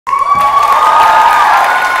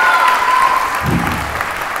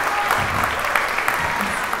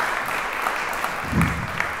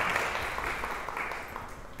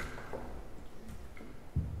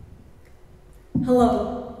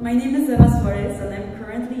My name is Eva Suarez and I'm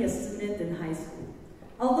currently a student in high school.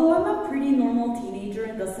 Although I'm a pretty normal teenager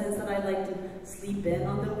in the sense that I like to sleep in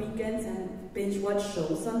on the weekends and binge watch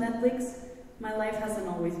shows on Netflix, my life hasn't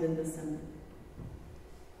always been the same.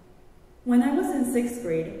 When I was in 6th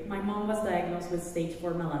grade, my mom was diagnosed with Stage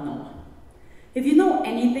IV Melanoma. If you know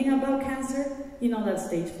anything about cancer, you know that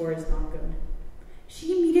Stage IV is not good.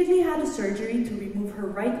 She immediately had a surgery to remove her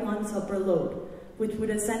right lung's upper lobe, which would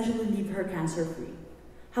essentially leave her cancer-free.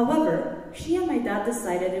 However, she and my dad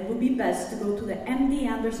decided it would be best to go to the MD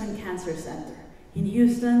Anderson Cancer Center in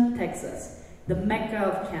Houston, Texas, the mecca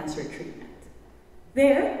of cancer treatment.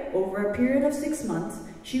 There, over a period of 6 months,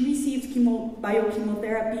 she received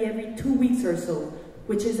biochemotherapy every 2 weeks or so,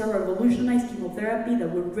 which is a revolutionized chemotherapy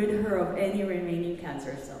that would rid her of any remaining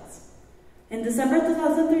cancer cells. In December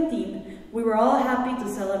 2013, we were all happy to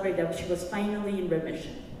celebrate that she was finally in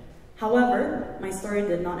remission. However, my story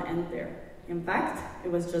did not end there. In fact,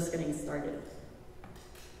 it was just getting started.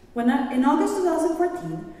 In August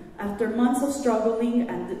 2014, after months of struggling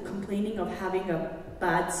and complaining of having a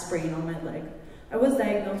bad sprain on my leg, I was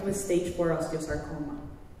diagnosed with Stage IV Osteosarcoma.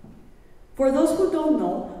 For those who don't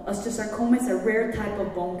know, osteosarcoma is a rare type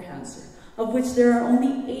of bone cancer, of which there are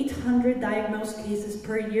only 800 diagnosed cases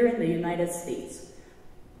per year in the United States.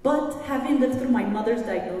 But having lived through my mother's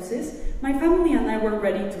diagnosis, my family and I were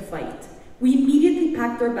ready to fight. We immediately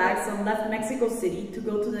packed our bags and left Mexico City to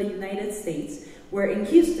go to the United States, where in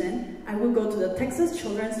Houston, I would go to the Texas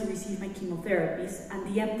Children's to receive my chemotherapies and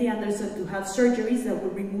the MD Anderson to have surgeries that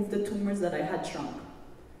would remove the tumors that I had shrunk.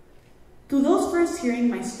 To those first hearing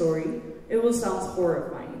my story, it will sound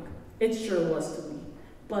horrifying. It sure was to me.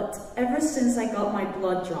 But ever since I got my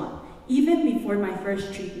blood drawn, even before my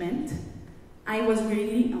first treatment, I was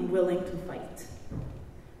ready and willing to fight.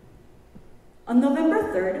 On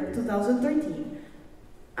November 3rd, 2013,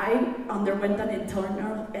 I underwent an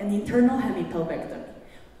internal hemipelvectomy,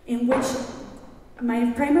 in which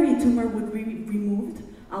my primary tumor would be removed,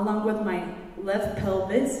 along with my left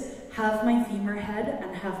pelvis, half my femur head,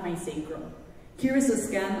 and half my sacrum. Here is a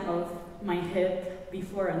scan of my hip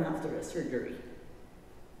before and after the surgery.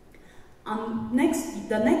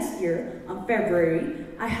 The next year, in February,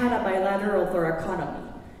 I had a bilateral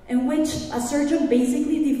thoracotomy, in which a surgeon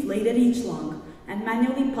basically deflated each lung and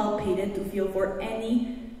manually palpated to feel for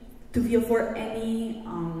any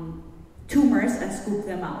tumors and scoop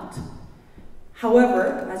them out.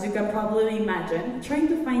 However, as you can probably imagine, trying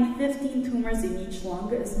to find 15 tumors in each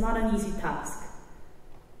lung is not an easy task.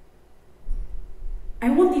 I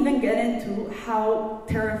won't even get into how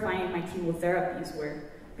terrifying my chemotherapies were,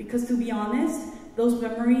 because to be honest, those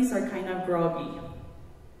memories are kind of groggy.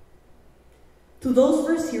 To those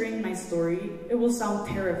first hearing my story, it will sound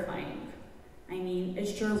terrifying. I mean, it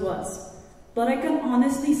sure was. But I can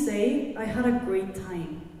honestly say I had a great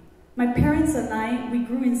time. My parents and I, we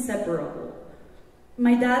grew inseparable.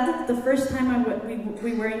 My dad, the first time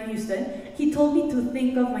we were in Houston, he told me to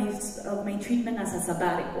think of my treatment as a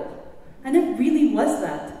sabbatical. And it really was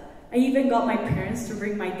that. I even got my parents to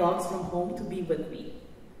bring my dogs from home to be with me.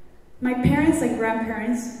 My parents and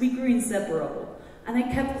grandparents, we grew inseparable, and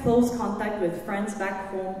I kept close contact with friends back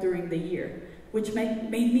home during the year, which made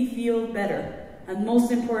me feel better, and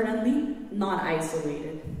most importantly, not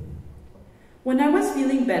isolated. When I was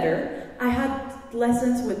feeling better, I had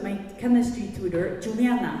lessons with my chemistry tutor,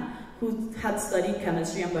 Juliana, who had studied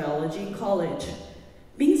chemistry and biology in college.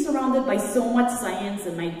 Being surrounded by so much science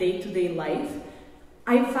in my day-to-day life,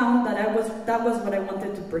 I found that that was what I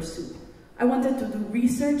wanted to pursue. I wanted to do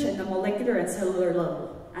research at the molecular and cellular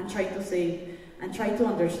level and try to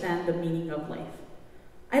understand the meaning of life.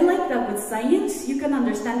 I like that with science, you can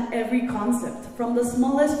understand every concept, from the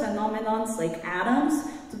smallest phenomenons like atoms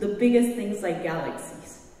to the biggest things like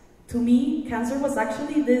galaxies. To me, cancer was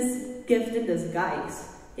actually this gift in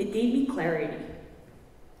disguise. It gave me clarity.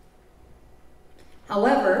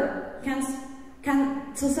 However,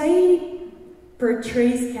 society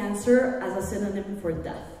portrays cancer as a synonym for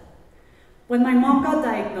death. When my mom got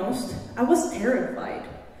diagnosed, I was terrified.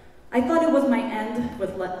 I thought it was my end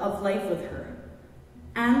of life with her.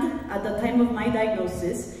 And at the time of my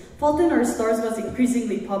diagnosis, Fault in Our Stars was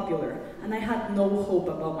increasingly popular, and I had no hope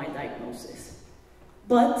about my diagnosis.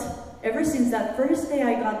 But ever since that first day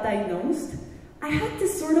I got diagnosed, I had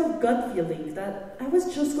this sort of gut feeling that I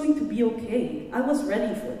was just going to be okay. I was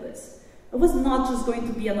ready for this. It was not just going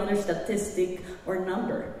to be another statistic or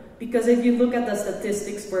number, because if you look at the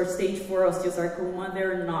statistics for Stage IV Osteosarcoma,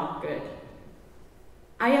 they're not good.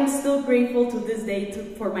 I am still grateful to this day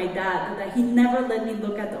for my dad that he never let me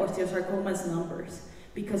look at the osteosarcoma's numbers,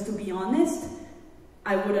 because to be honest,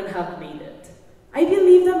 I wouldn't have made it. I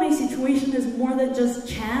believe that my situation is more than just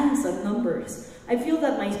chance and numbers. I feel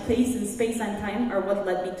that my place in space and time are what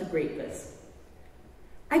led me to greatness.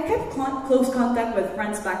 I kept close contact with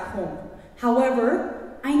friends back home.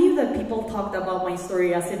 However, I knew that people talked about my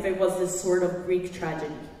story as if it was this sort of Greek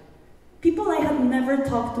tragedy. People I had never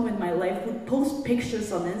talked to in my life would post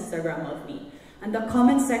pictures on Instagram of me, and the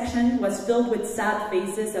comment section was filled with sad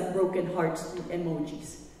faces and broken hearts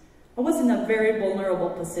emojis. I was in a very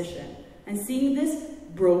vulnerable position, and seeing this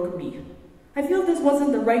broke me. I feel this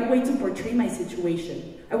wasn't the right way to portray my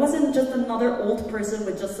situation. I wasn't just another old person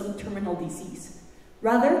with just some terminal disease.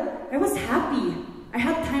 Rather, I was happy. I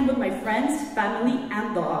had time with my friends, family,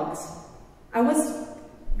 and dogs. I was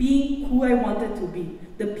being who I wanted to be,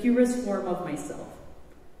 the purest form of myself.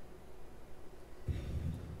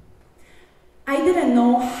 I didn't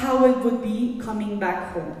know how it would be coming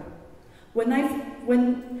back home.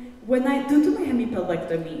 Due to my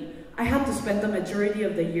hemipelvectomy, I had to spend the majority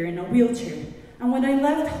of the year in a wheelchair. And when I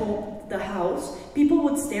left the house, people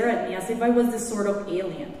would stare at me as if I was this sort of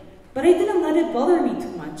alien. But I didn't let it bother me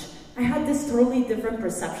too much. I had this totally different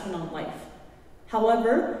perception on life.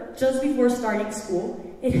 However, just before starting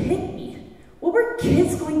school, it hit me. What were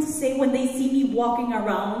kids going to say when they see me walking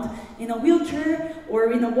around in a wheelchair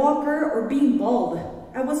or in a walker or being bald?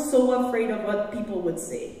 I was so afraid of what people would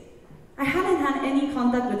say. I hadn't had any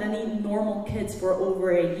contact with any normal kids for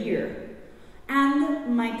over a year.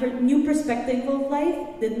 And my new perspective of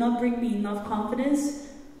life did not bring me enough confidence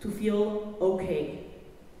to feel okay.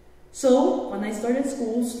 So, when I started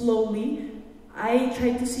school, slowly, I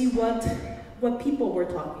tried to see what people were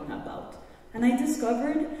talking about. And I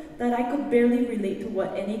discovered that I could barely relate to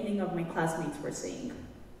what anything of my classmates were saying.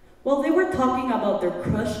 While they were talking about their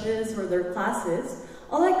crushes or their classes,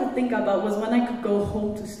 all I could think about was when I could go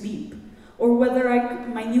home to sleep, or whether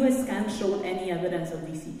my newest scan showed any evidence of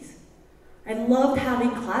disease. I loved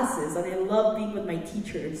having classes and I loved being with my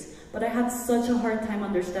teachers, but I had such a hard time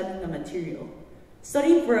understanding the material.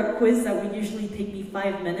 Studying for a quiz that would usually take me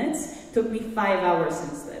 5 minutes took me 5 hours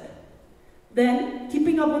instead. Then,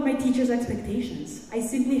 keeping up with my teachers' expectations, I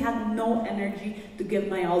simply had no energy to give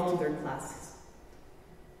my all to their classes.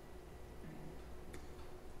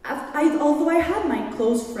 Although I had my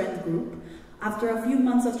close friend group, after a few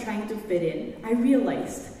months of trying to fit in, I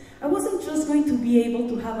realized I wasn't just going to be able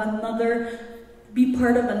to be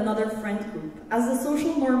part of another friend group, as the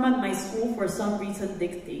social norm at my school for some reason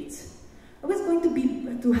dictates. I was going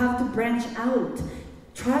to have to branch out,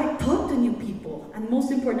 talk to new people, and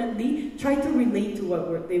most importantly, try to relate to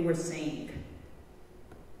what they were saying.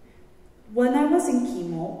 When I was in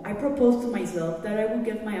chemo, I proposed to myself that I would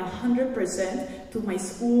give my 100% to my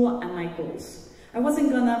school and my goals. I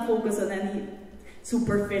wasn't gonna focus on any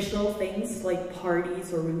superficial things like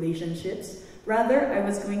parties or relationships. Rather, I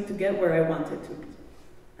was going to get where I wanted to be.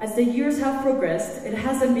 As the years have progressed, it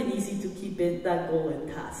hasn't been easy to keep that goal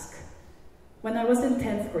in task. When I was in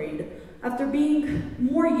 10th grade, after being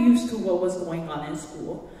more used to what was going on in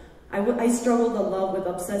school, I struggled a lot with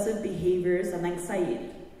obsessive behaviors and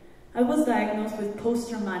anxiety. I was diagnosed with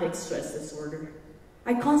post-traumatic stress disorder.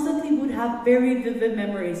 I constantly would have very vivid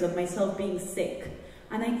memories of myself being sick,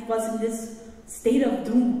 and I was in this state of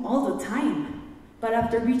doom all the time. But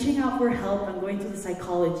after reaching out for help and going to the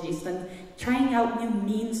psychologist and trying out new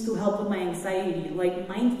means to help with my anxiety, like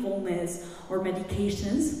mindfulness or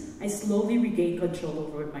medications, I slowly regained control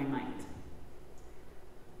over my mind.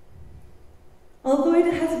 Although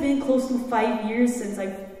it has been close to 5 years since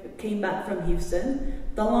I came back from Houston,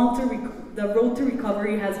 the road to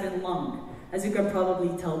recovery has been long, as you can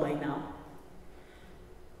probably tell by now.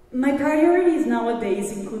 My priorities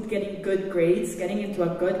nowadays include getting good grades, getting into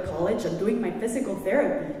a good college, and doing my physical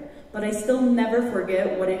therapy, but I still never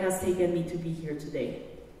forget what it has taken me to be here today.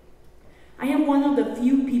 I am one of the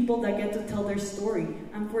few people that get to tell their story,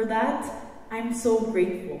 and for that, I'm so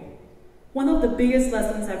grateful. One of the biggest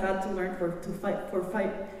lessons I've had to learn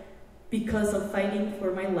because of fighting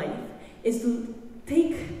for my life is to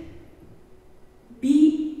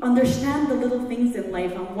understand the little things in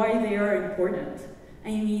life and why they are important. I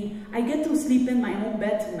mean, I get to sleep in my own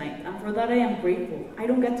bed tonight, and for that I am grateful. I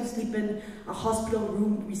don't get to sleep in a hospital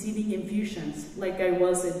room receiving infusions like I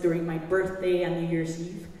was during my birthday and New Year's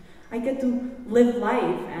Eve. I get to live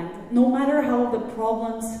life, and no matter how the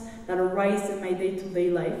problems that arise in my day-to-day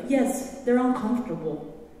life, yes, they're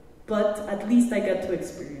uncomfortable, but at least I get to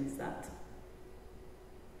experience that.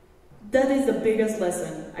 That is the biggest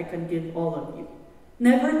lesson I can give all of you.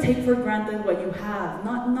 Never take for granted what you have.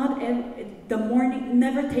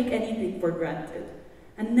 Never take anything for granted.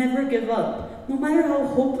 And never give up, no matter how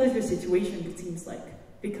hopeless your situation seems like,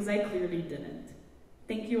 because I clearly didn't.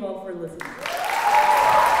 Thank you all for listening.